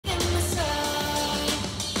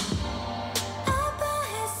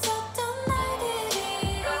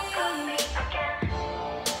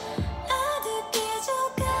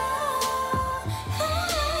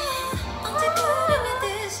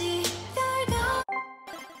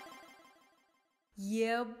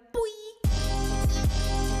Yeah, boy.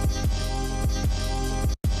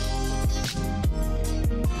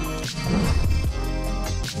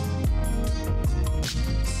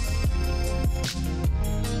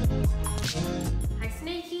 Hi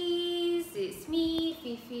Snakies, it's me,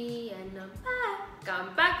 Fifi, and I'm back.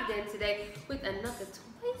 I'm back again today with another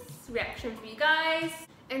Twice reaction for you guys.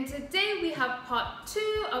 And today we have part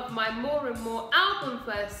 2 of my More and More album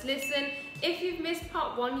first listen. If you've missed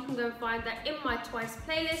part 1, you can go and find that in my Twice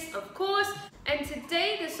playlist, of course. And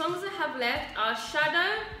today the songs I have left are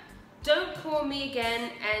Shadow, Don't Call Me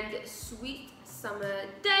Again, and Sweet Summer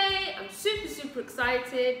Day. I'm super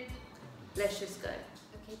excited. Let's just go.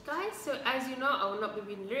 Okay guys, so as you know, I will not be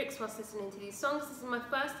reading lyrics whilst listening to these songs. This is my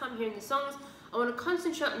first time hearing the songs. I want to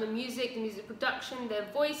concentrate on the music production, their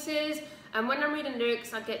voices, and when I'm reading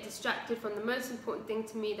lyrics I get distracted from the most important thing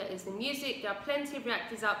to me, that is the music. There are plenty of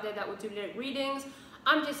reactors out there that will do lyric readings.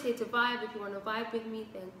 I'm just here to vibe. If you want to vibe with me,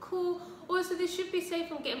 then cool. Also, this should be safe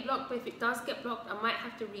from getting blocked, but if it does get blocked, I might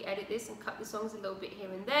have to re-edit this and cut the songs a little bit here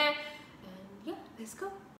and there. And yeah, let's go.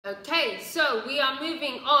 Okay, so we are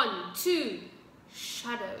moving on to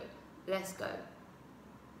Shadow. Let's go.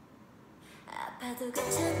 아파도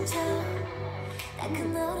괜찮은 척 나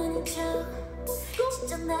큰 어른인 척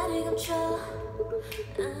진짜 나를 감춰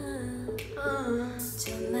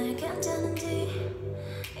정말 괜찮은지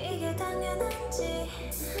이게 당연한지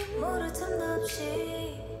모를 틈도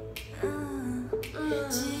없이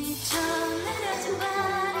지쳐 내려진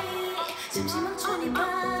발이 잠시 멈춘 이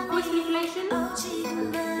밤이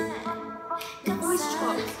오지는 날 감싸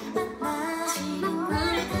마지막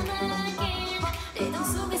말을 담아길 리듬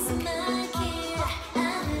속에서 날길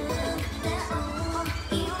아름다운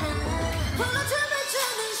이 밤 홀로 잠을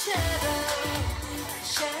주는 shadow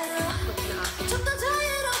좀 더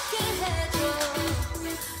자유롭게 해줘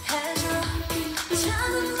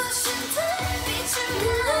작은 부신 빛을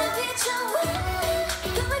날 비춰와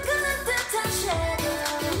꿈을 꾸는 듯한 shadow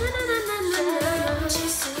질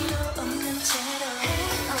수도 없는 채로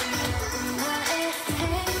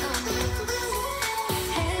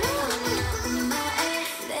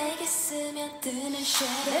내게 스며드는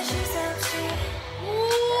shadow 내 쉴새 없이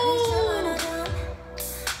나를 잡아놓은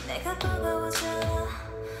내가 버거워져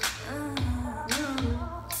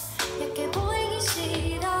약해 보이기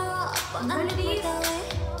싫어 뻔한 일 달래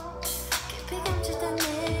깊이 감추던 내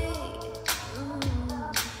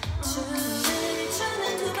춤을 추는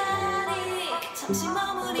두 발이 잠시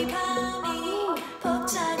머문 이 밤이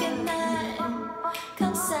벅차게 날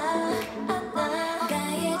감싸 안아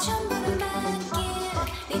나의 전부를 맡길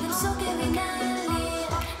리듬 속에 휘날릴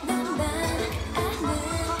나만 아는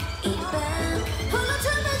이 밤 홀로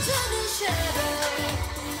잠을 주는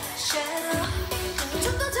shadow 좀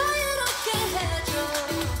더 자유롭게 해줘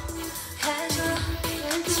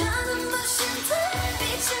작은 부신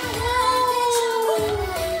빛을 날 비춰와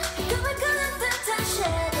꿈을 꾸는 듯한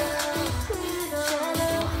shadow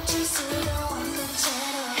질 수도 없는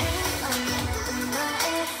채로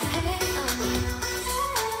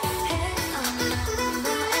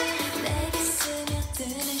내게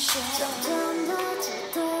스며드는 shadow 점점 더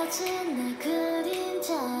짙어진 내 그림자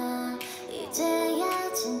이제야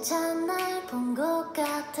진짜 날 본 것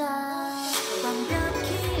같아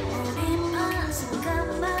완벽히 몰입한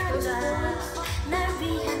순간마다 날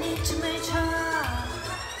위한 이 춤을 춰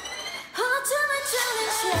춤을 추는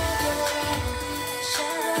shadow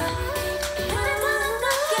나를 더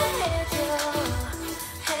반갑게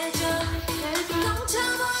해줘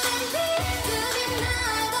넘쳐버린 리듬이 날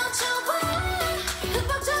덮쳐와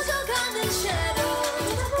흠뻑 젖어가는 shadow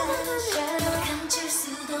감출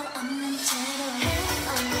수도 없는 채로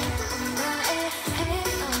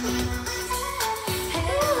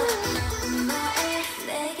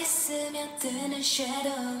내게 스며드는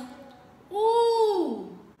shadow.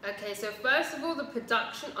 Ooh! Okay, so first of all, the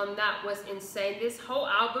production on that was insane. This whole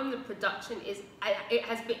album, the production is, it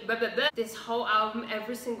has been, this whole album,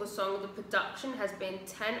 every single song, the production has been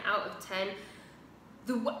 10 out of 10.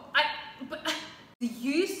 The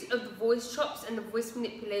use of the voice chops and the voice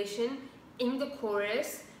manipulation in the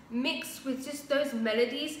chorus, mixed with just those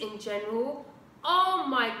melodies in general, oh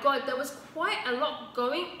my god, there was quite a lot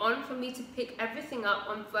going on for me to pick everything up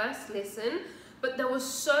on first listen. But there were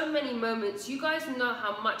so many moments. You guys know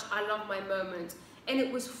how much I love my moments, and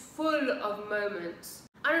it was full of moments.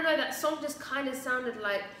 I don't know, that song just kind of sounded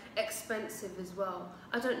like Expensive as well.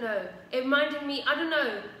 I don't know. It reminded me, I don't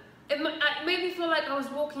know. It made me feel like I was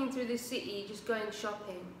walking through the city just going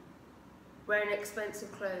shopping, wearing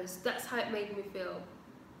expensive clothes. That's how it made me feel.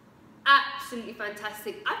 Absolutely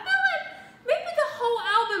fantastic. I feel like maybe the whole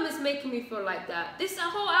album is making me feel like that. This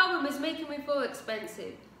whole album is making me feel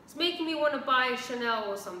expensive. It's making me want to buy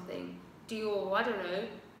Chanel or something. Dior, I don't know.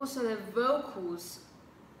 Also their vocals.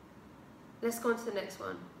 Let's go on to the next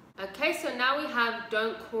one. Okay, so now we have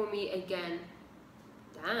Don't Call Me Again.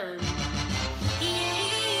 Damn.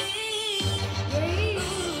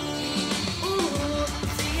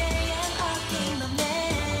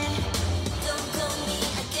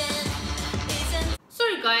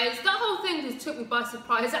 Sorry guys, that whole thing just took me by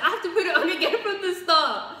surprise. I have to put it on again from the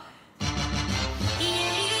start.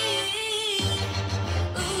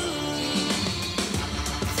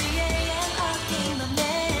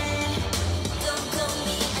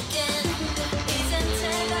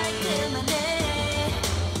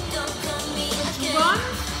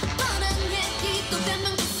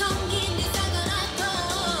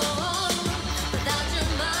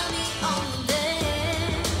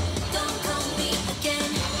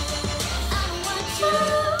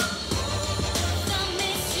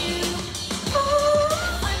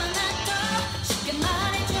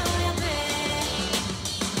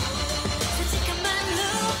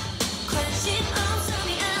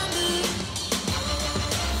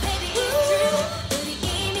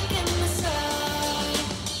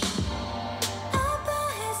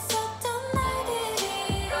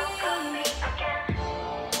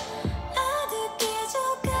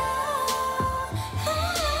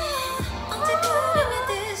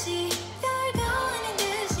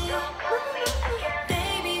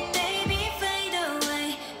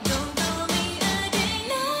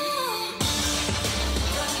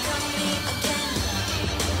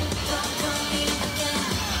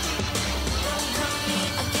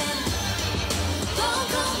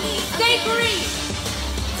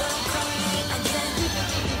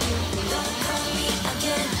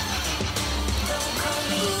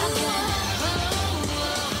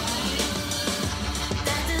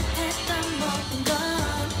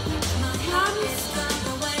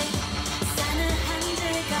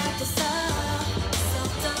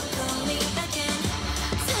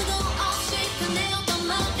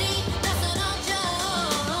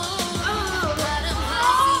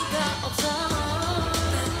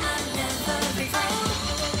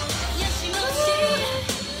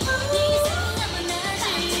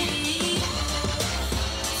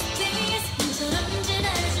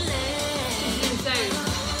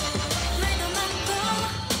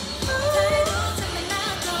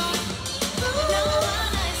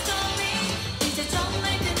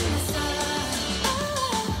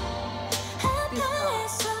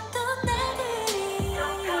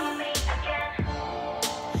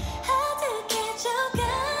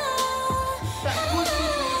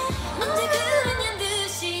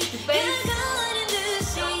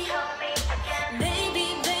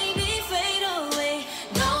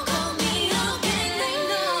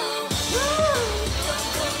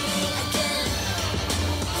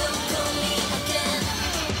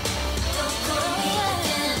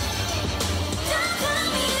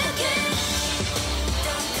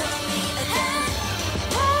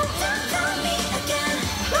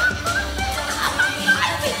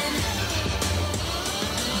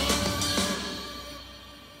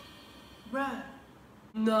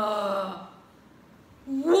 Nah.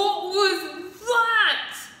 What was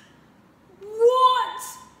that? What?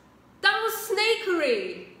 That was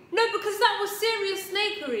snakery. No, because that was serious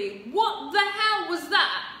snakery. What the hell was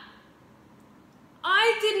that?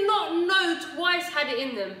 I did not know Twice had it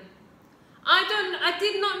in them. I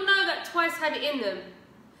did not know that Twice had it in them.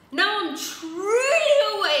 Now I'm truly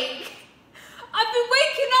awake. I've been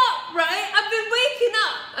waking up, right? I've been waking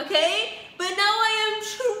up, okay? But now I am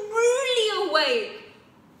truly awake.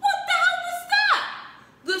 What the hell was that?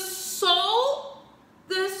 The soul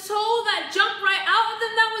that jumped right out of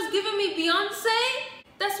them, that was giving me Beyonce?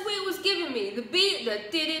 That's what it was giving me. The beat,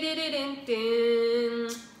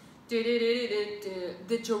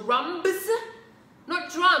 the drums, not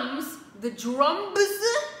drums, the drums,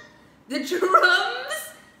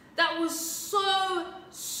 that was so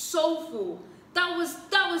soulful. That was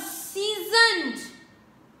seasoned.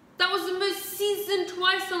 That was the most seasoned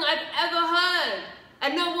Twice song I've ever heard.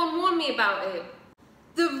 And no one warned me about it.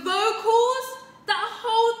 The vocals, that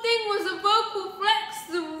whole thing was a vocal flex.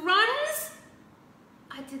 The runs,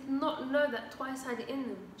 I did not know that Twice had it in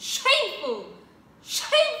them. Shameful.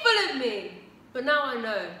 Shameful of me. But now I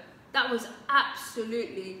know. That was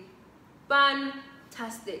absolutely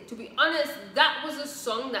fantastic. To be honest, that was a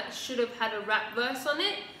song that should have had a rap verse on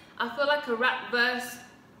it. I feel like a rap verse,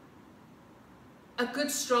 a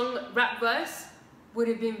good strong rap verse would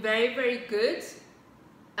have been very, very good.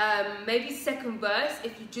 Maybe second verse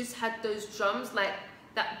if you just had those drums like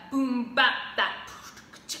that boom bap, that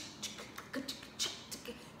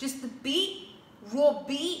just the beat raw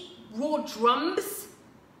beat, raw drums,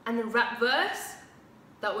 and a rap verse,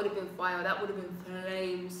 that would have been fire. That would have been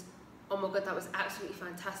flames. Oh my god, that was absolutely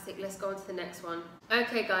fantastic. Let's go on to the next one.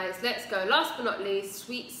 Okay guys, let's go. Last but not least,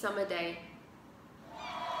 Sweet Summer Day.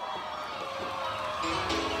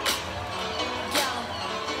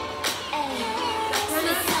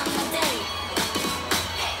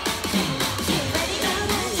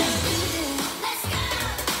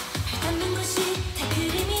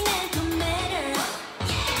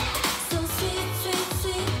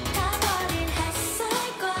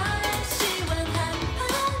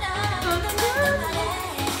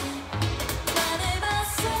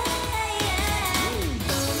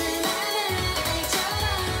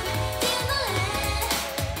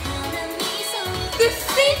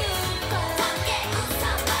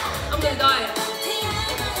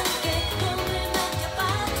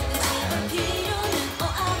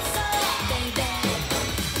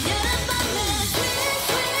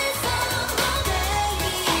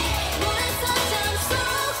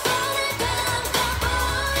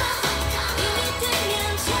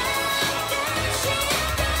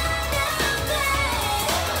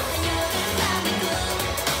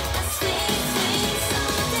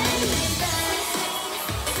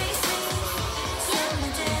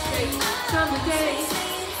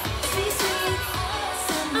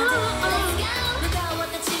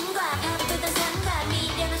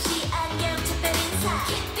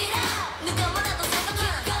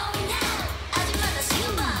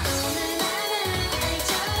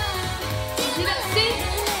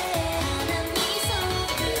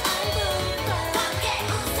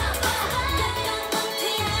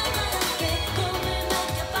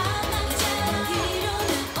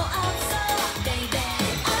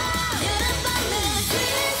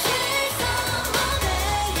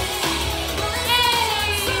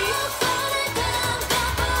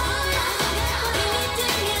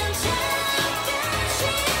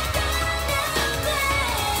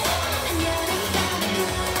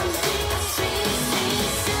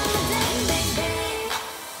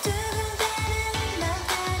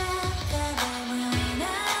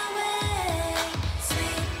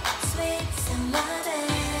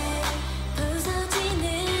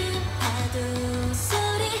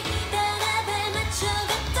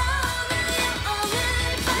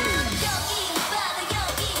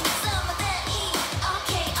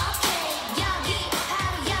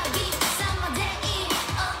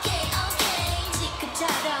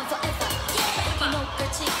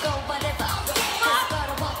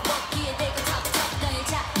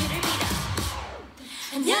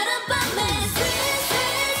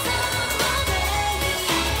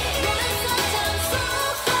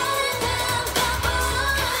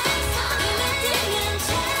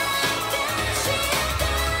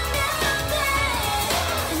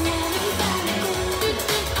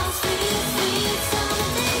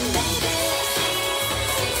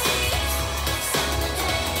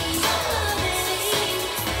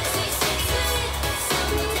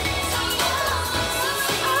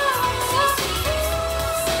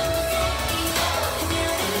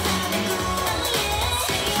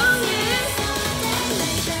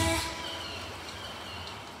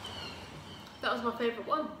 Favorite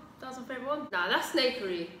one. That was my favorite one. Nah, that's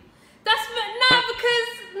snakery. That's nah, because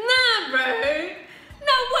nah, bro.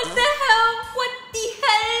 No, what the hell? What the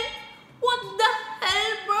hell? What the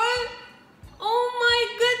hell, bro? Oh my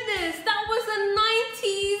goodness, that was a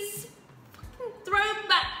 90s fucking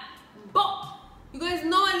throwback bop. You guys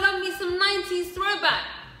know I love me some 90s throwback.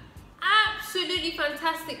 Absolutely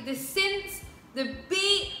fantastic. The synths, the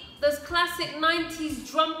beat, those classic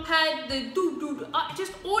 90s drum pad, the doo-doo,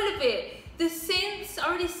 just all of it. The synths, I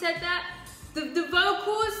already said that. The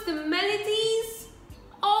vocals, the melodies.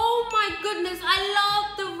 Oh my goodness, I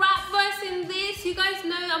love the rap verse in this. You guys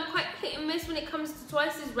know I'm quite hit and miss when it comes to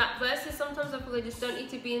Twice's rap verses. Sometimes I feel they just don't need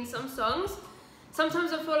to be in some songs.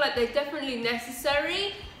 Sometimes I feel like they're definitely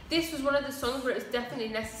necessary. This was one of the songs where it was definitely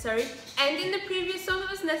necessary. And in the previous song it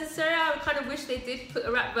was necessary. I kind of wish they did put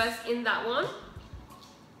a rap verse in that one.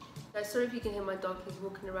 Sorry if you can hear my dog, he's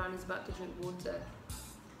walking around, he's about to drink water.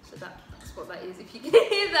 So that's what that is, if you can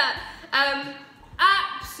hear that.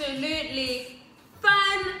 Absolutely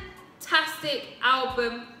fantastic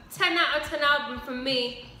album. 10 out of 10 album from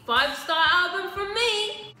me. 5-star album from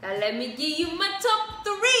me. Now let me give you my top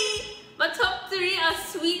 3. My top 3 are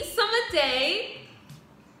Sweet Summer Day,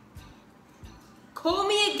 Call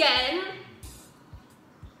Me Again,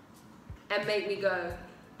 and Make Me Go.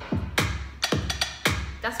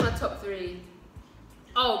 That's my top 3.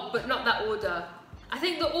 Oh, but not that order. I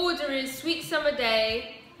think the order is Sweet Summer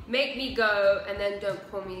Day, Make Me Go, and then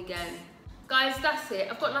Don't Call Me Again. guys, that's it.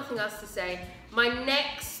 I've got nothing else to say. My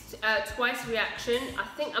next Twice reaction, I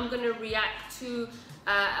think I'm gonna react to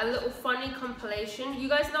a little funny compilation. You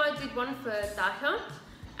guys know I did one for Dahyun.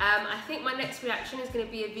 I think my next reaction is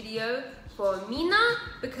gonna be a video for Mina,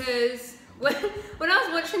 because when I was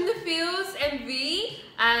watching the Feels MV,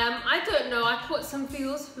 I don't know, I caught some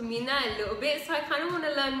feels for Mina a little bit, so I kind of want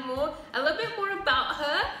to learn a little bit more about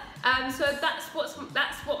her. So that's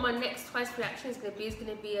what my next Twice reaction is going to be. It's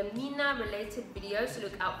going to be a Mina related video, so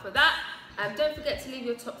look out for that. Don't forget to leave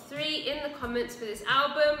your top 3 in the comments for this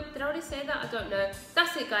album. Did I already say that? I don't know.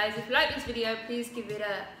 That's it, guys. If you like this video, please give it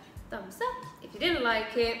a thumbs up. If you didn't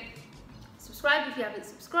like it, subscribe if you haven't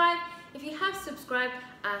subscribed. If you have subscribed,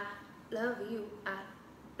 love you. I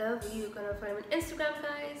love you. Gonna follow me on Instagram,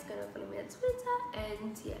 guys. Gonna follow me on Twitter.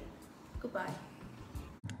 And yeah, goodbye.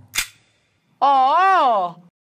 Oh.